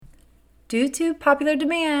due to popular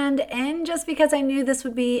demand, and just because I knew this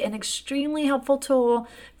would be an extremely helpful tool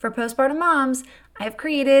for postpartum moms, I have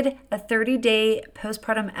created a 30-day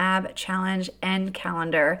postpartum ab challenge and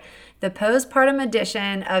calendar. The postpartum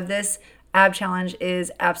edition of this ab challenge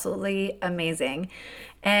is absolutely amazing.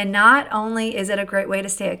 And not only is it a great way to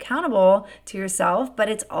stay accountable to yourself, but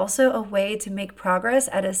it's also a way to make progress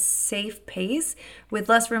at a safe pace with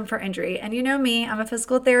less room for injury. And you know me, I'm a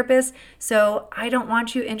physical therapist, so I don't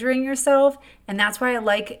want you injuring yourself. And that's why I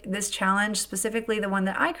like this challenge, specifically the one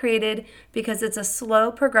that I created, because it's a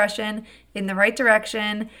slow progression in the right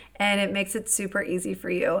direction and it makes it super easy for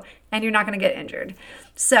you and you're not going to get injured.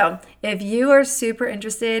 So if you are super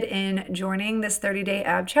interested in joining this 30-day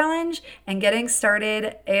ab challenge and getting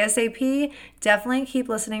started ASAP, definitely keep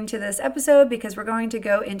listening to this episode because we're going to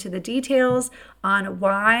go into the details on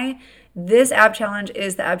why this ab challenge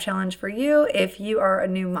is the ab challenge for you if you are a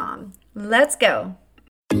new mom. Let's go.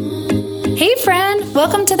 Hey friend,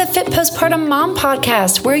 welcome to the Fit Postpartum Mom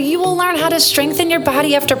Podcast, where you will learn how to strengthen your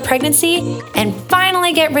body after pregnancy and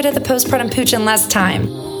finally get rid of the postpartum pooch in less time.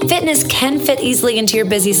 Fitness can fit easily into your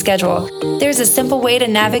busy schedule. There's a simple way to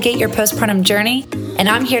navigate your postpartum journey, and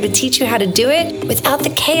I'm here to teach you how to do it without the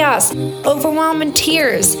chaos, overwhelm, and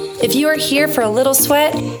tears. If you are here for a little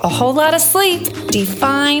sweat, a whole lot of sleep,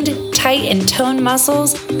 defined, tight, and toned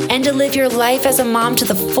muscles, and to live your life as a mom to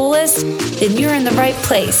the fullest, then you're in the right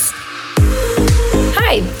place.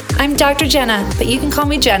 Hi, I'm Dr. Jenna, but you can call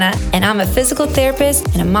me Jenna, and I'm a physical therapist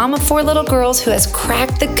and a mom of 4 little girls who has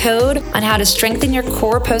cracked the code on how to strengthen your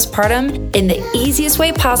core postpartum in the easiest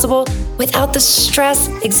way possible without the stress,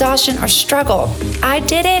 exhaustion, or struggle. I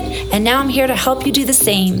did it, and now I'm here to help you do the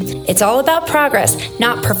same. It's all about progress,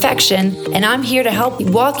 not perfection, and I'm here to help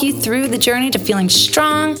walk you through the journey to feeling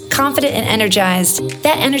strong, confident, and energized.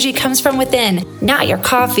 That energy comes from within, not your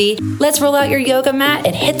coffee. Let's roll out your yoga mat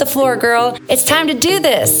and hit the floor, girl. It's time to do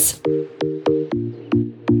this.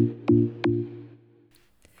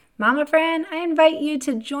 Mama friend, I invite you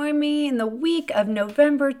to join me in the week of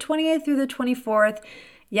November 20th through the 24th.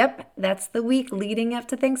 Yep, that's the week leading up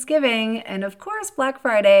to Thanksgiving and of course Black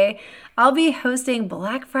Friday. I'll be hosting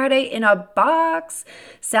Black Friday in a box.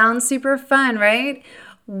 Sounds super fun, right?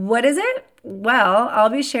 What is it? Well, I'll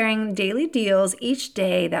be sharing daily deals each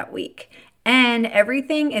day that week. And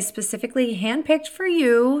everything is specifically handpicked for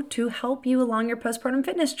you to help you along your postpartum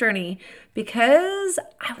fitness journey because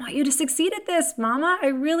I want you to succeed at this, mama. I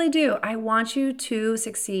really do. I want you to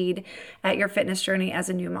succeed at your fitness journey as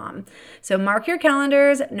a new mom. So mark your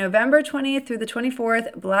calendars, November 20th through the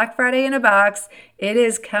 24th, Black Friday in a box. It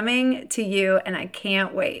is coming to you and I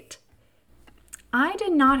can't wait. I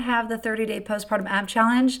did not have the 30-day postpartum ab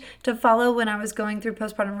challenge to follow when I was going through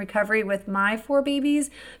postpartum recovery with my 4 babies,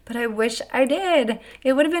 but I wish I did.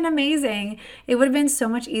 It would have been amazing. It would have been so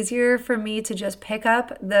much easier for me to just pick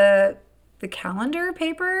up the calendar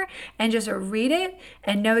paper and just read it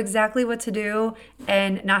and know exactly what to do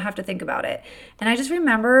and not have to think about it. And I just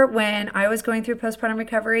remember when I was going through postpartum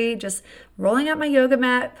recovery, just rolling out my yoga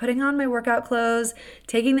mat, putting on my workout clothes,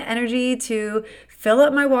 taking the energy to fill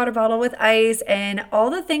up my water bottle with ice and all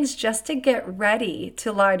the things just to get ready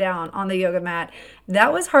to lie down on the yoga mat.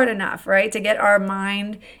 That was hard enough, right? To get our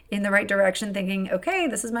mind in the right direction, thinking, okay,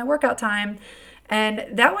 this is my workout time. And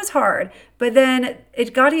that was hard, but then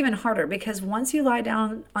it got even harder because once you lie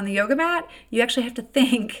down on the yoga mat, you actually have to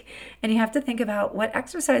think, and you have to think about what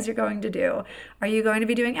exercise you're going to do. Are you going to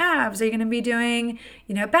be doing abs? Are you going to be doing,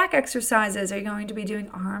 back exercises? Are you going to be doing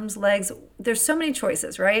arms, legs? There's so many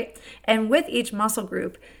choices, right? And with each muscle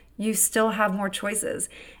group, you still have more choices.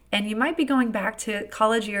 And you might be going back to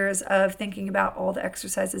college years of thinking about all the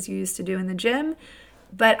exercises you used to do in the gym,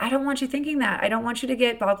 but I don't want you thinking that. I don't want you to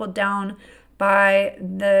get boggled down by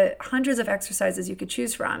the hundreds of exercises you could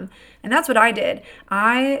choose from. And that's what I did.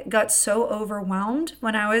 I got so overwhelmed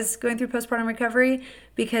when I was going through postpartum recovery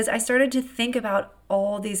because I started to think about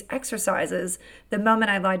all these exercises the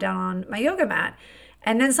moment I lie down on my yoga mat.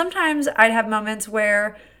 And then sometimes I'd have moments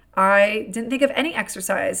where I didn't think of any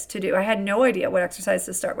exercise to do. I had no idea what exercise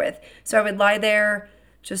to start with. So I would lie there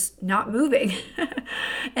just not moving.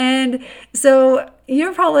 And so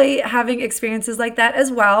you're probably having experiences like that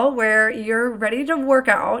as well, where you're ready to work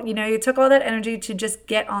out. You took all that energy to just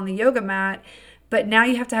get on the yoga mat, but now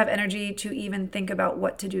you have to have energy to even think about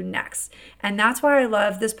what to do next. And that's why I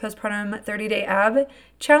love this postpartum 30-day ab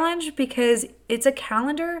challenge, because it's a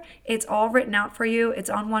calendar. It's all written out for you.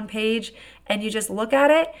 It's on one page and you just look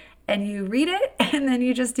at it and you read it and then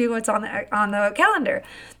you just do what's on the calendar.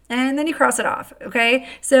 And then you cross it off, okay?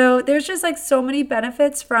 So there's just so many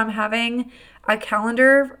benefits from having a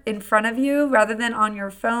calendar in front of you rather than on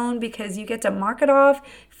your phone, because you get to mark it off,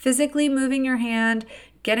 physically moving your hand,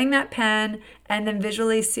 getting that pen, and then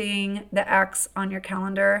visually seeing the X on your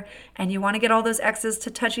calendar. And you want to get all those X's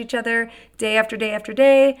to touch each other day after day after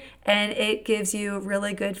day. And it gives you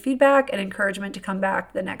really good feedback and encouragement to come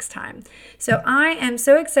back the next time. So I am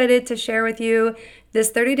so excited to share with you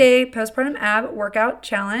this 30-day postpartum ab workout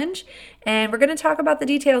challenge. And we're going to talk about the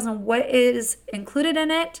details on what is included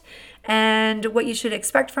in it and what you should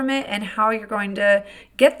expect from it and how you're going to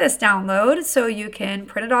get this download so you can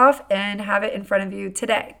print it off and have it in front of you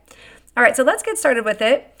today. All right, so let's get started with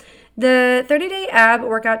it. The 30-day ab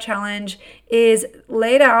workout challenge is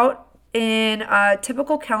laid out in a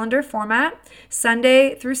typical calendar format,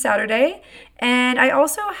 Sunday through Saturday. And I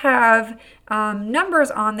also have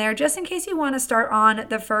numbers on there just in case you want to start on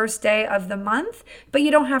the first day of the month, but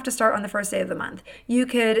you don't have to start on the first day of the month. You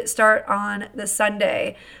could start on the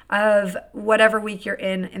Sunday of whatever week you're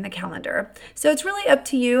in the calendar. So it's really up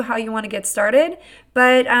to you how you want to get started.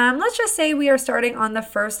 But let's just say we are starting on the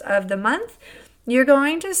first of the month. You're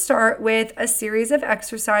going to start with a series of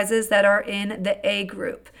exercises that are in the A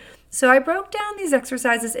group. So I broke down these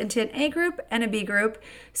exercises into an A group and a B group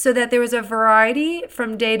so that there was a variety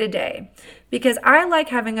from day to day, because I like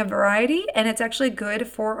having a variety, and it's actually good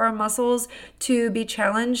for our muscles to be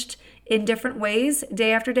challenged in different ways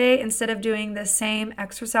day after day instead of doing the same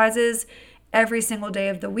exercises every single day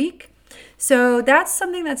of the week. So that's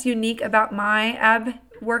something that's unique about my ab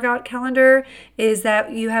workout calendar, is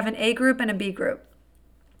that you have an A group and a B group.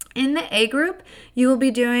 In the A group, you will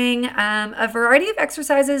be doing a variety of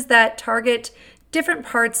exercises that target different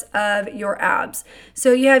parts of your abs.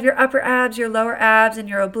 So you have your upper abs, your lower abs, and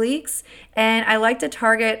your obliques. And I like to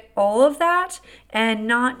target all of that and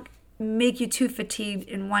not make you too fatigued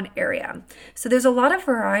in one area. So there's a lot of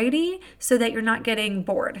variety so that you're not getting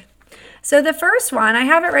bored. So the first one, I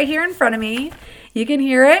have it right here in front of me. You can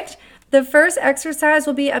hear it. The first exercise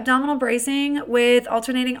will be abdominal bracing with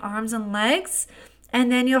alternating arms and legs. And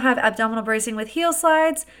then you'll have abdominal bracing with heel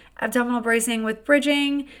slides, abdominal bracing with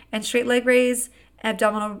bridging and straight leg raise,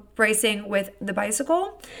 abdominal bracing with the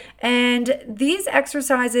bicycle. And these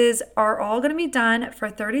exercises are all going to be done for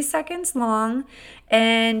 30 seconds long,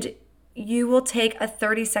 and you will take a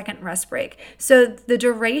 30-second rest break. So the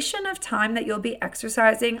duration of time that you'll be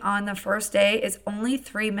exercising on the first day is only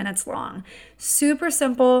 3 minutes long. Super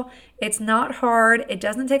simple. It's not hard. It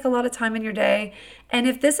doesn't take a lot of time in your day. And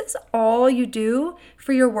if this is all you do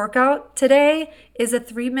for your workout today is a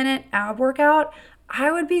 3-minute ab workout, I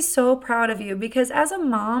would be so proud of you, because as a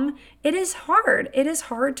mom, it is hard. It is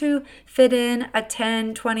hard to fit in a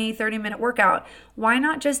 10, 20, 30-minute workout. Why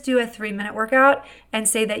not just do a 3-minute workout and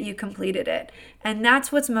say that you completed it? And that's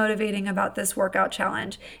what's motivating about this workout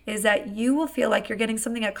challenge, is that you will feel like you're getting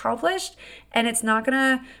something accomplished, and it's not going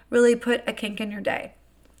to really put a kink in your day.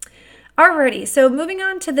 Alrighty, so moving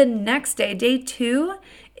on to the next day, day 2,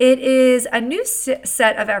 it is a new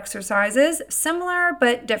set of exercises, similar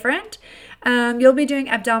but different. You'll be doing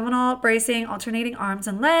abdominal bracing, alternating arms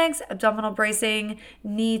and legs, abdominal bracing,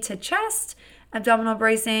 knee to chest, abdominal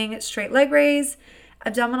bracing, straight leg raise,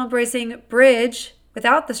 abdominal bracing, bridge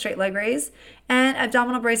without the straight leg raise, and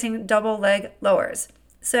abdominal bracing, double leg lowers.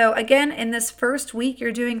 So again, in this first week,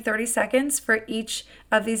 you're doing 30 seconds for each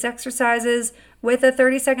of these exercises with a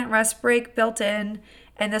 30-second rest break built in,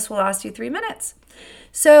 and this will last you 3 minutes.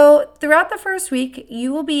 So throughout the first week,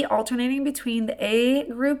 you will be alternating between the A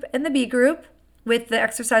group and the B group with the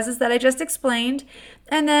exercises that I just explained.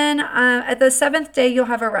 And then at the 7th day, you'll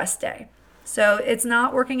have a rest day. So it's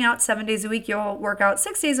not working out 7 days a week. You'll work out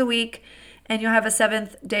 6 days a week, and you'll have a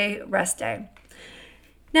 7th day rest day.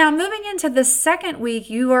 Now, moving into the second week,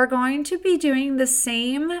 you are going to be doing the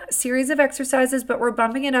same series of exercises, but we're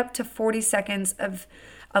bumping it up to 40 seconds of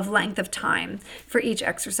length of time for each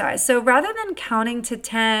exercise. So rather than counting to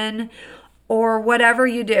 10 or whatever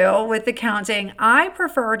you do with the counting, I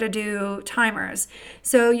prefer to do timers.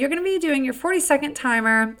 So you're going to be doing your 40-second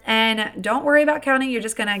timer, and don't worry about counting. You're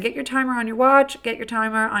just going to get your timer on your watch, get your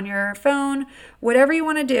timer on your phone, whatever you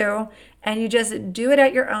want to do, and you just do it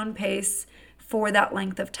at your own pace for that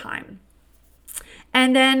length of time.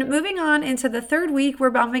 And then moving on into the third week, we're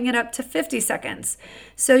bumping it up to 50 seconds.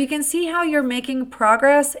 So you can see how you're making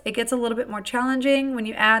progress. It gets a little bit more challenging when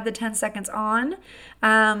you add the 10 seconds on,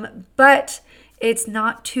 but it's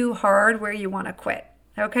not too hard where you want to quit.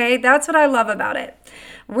 Okay, that's what I love about it.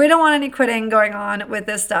 We don't want any quitting going on with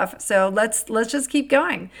this stuff. So let's just keep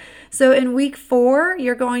going. So in week 4,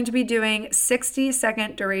 you're going to be doing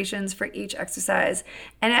 60-second durations for each exercise.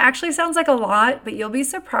 And it actually sounds like a lot, but you'll be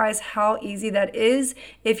surprised how easy that is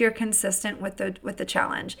if you're consistent with the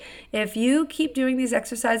challenge. If you keep doing these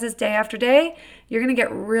exercises day after day, you're going to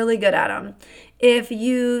get really good at them. If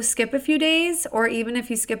you skip a few days, or even if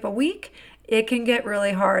you skip a week, it can get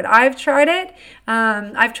really hard. I've tried it.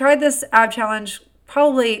 I've tried this ab challenge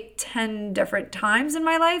probably 10 different times in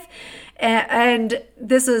my life. And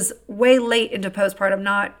this is way late into postpartum,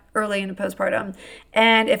 not early into postpartum.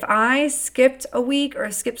 And if I skipped a week or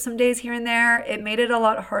skipped some days here and there, it made it a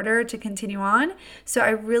lot harder to continue on. So I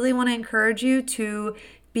really want to encourage you to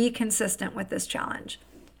be consistent with this challenge.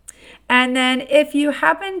 And then if you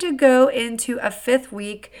happen to go into a 5th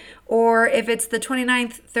week, or if it's the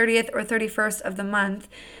 29th, 30th, or 31st of the month,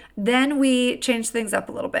 then we change things up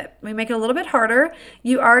a little bit. We make it a little bit harder.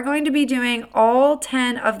 You are going to be doing all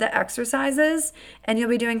 10 of the exercises, and you'll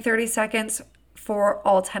be doing 30 seconds for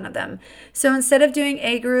all 10 of them. So instead of doing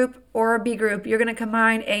A group or a B group, you're going to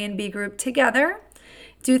combine A and B group together.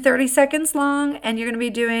 Do 30 seconds long, and you're going to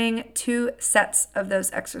be doing 2 sets of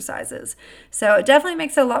those exercises. So it definitely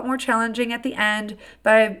makes it a lot more challenging at the end,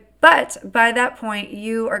 but by that point,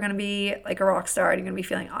 you are going to be like a rock star and you're going to be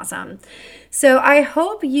feeling awesome. So I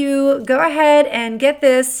hope you go ahead and get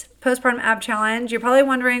this postpartum ab challenge. You're probably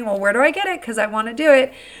wondering, well, where do I get it? Because I want to do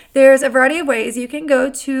it. There's a variety of ways. You can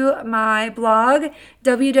go to my blog,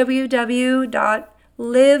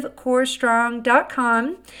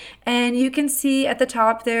 www.livecorestrong.com, and you can see at the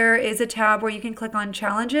top there is a tab where you can click on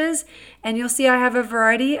challenges, and you'll see I have a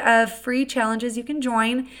variety of free challenges you can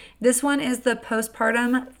join. This one is the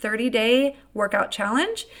postpartum 30-day workout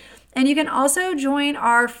challenge. And you can also join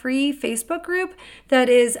our free Facebook group that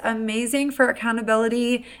is amazing for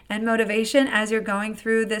accountability and motivation as you're going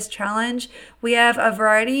through this challenge. We have a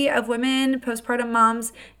variety of women, postpartum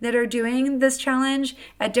moms, that are doing this challenge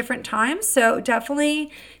at different times. So definitely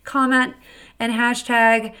comment and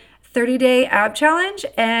hashtag 30-day ab challenge,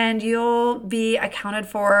 and you'll be accounted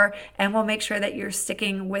for, and we'll make sure that you're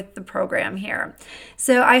sticking with the program here.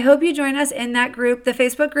 So I hope you join us in that group. The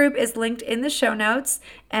Facebook group is linked in the show notes,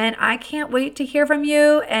 and I can't wait to hear from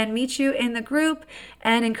you and meet you in the group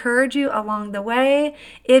and encourage you along the way.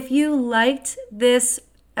 If you liked this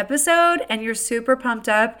episode and you're super pumped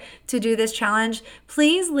up to do this challenge,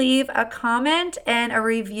 please leave a comment and a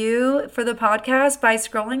review for the podcast by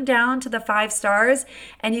scrolling down to the 5 stars,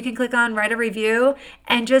 and you can click on write a review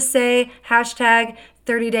and just say hashtag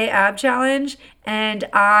 30-day ab challenge, and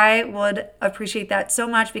I would appreciate that so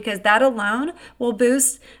much, because that alone will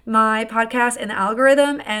boost my podcast in the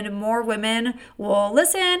algorithm, and more women will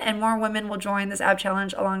listen and more women will join this ab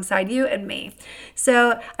challenge alongside you and me.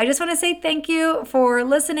 So I just want to say thank you for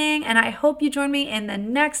listening, and I hope you join me in the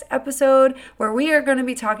next episode where we are going to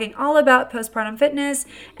be talking all about postpartum fitness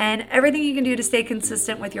and everything you can do to stay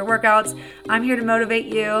consistent with your workouts. I'm here to motivate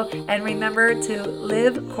you, and remember to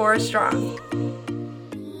live core strong.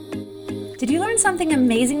 Did you learn something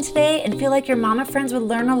amazing today and feel like your mama friends would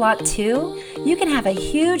learn a lot too? You can have a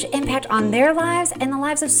huge impact on their lives and the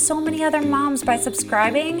lives of so many other moms by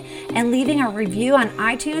subscribing and leaving a review on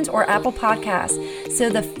iTunes or Apple Podcasts, so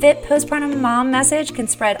the Fit Postpartum Mom message can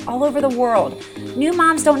spread all over the world. New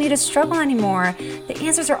moms don't need to struggle anymore. The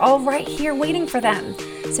answers are all right here waiting for them.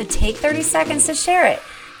 So take 30 seconds to share it.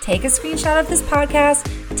 Take a screenshot of this podcast,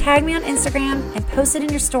 tag me on Instagram, and post it in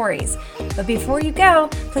your stories. But before you go,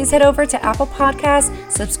 please head over to Apple Podcasts,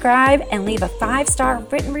 subscribe, and leave a 5-star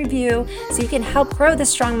written review so you can help grow the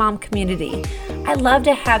Strong Mom community. I'd love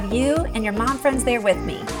to have you and your mom friends there with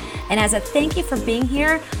me. And as a thank you for being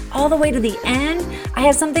here all the way to the end, I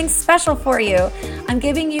have something special for you. I'm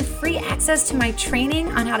giving you free access to my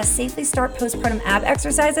training on how to safely start postpartum ab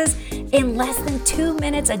exercises in less than 2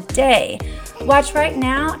 minutes a day. Watch right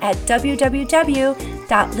now at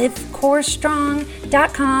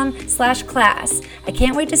www.livecorestrong.com/class. I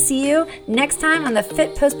can't wait to see you next time on the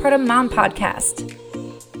Fit Postpartum Mom podcast.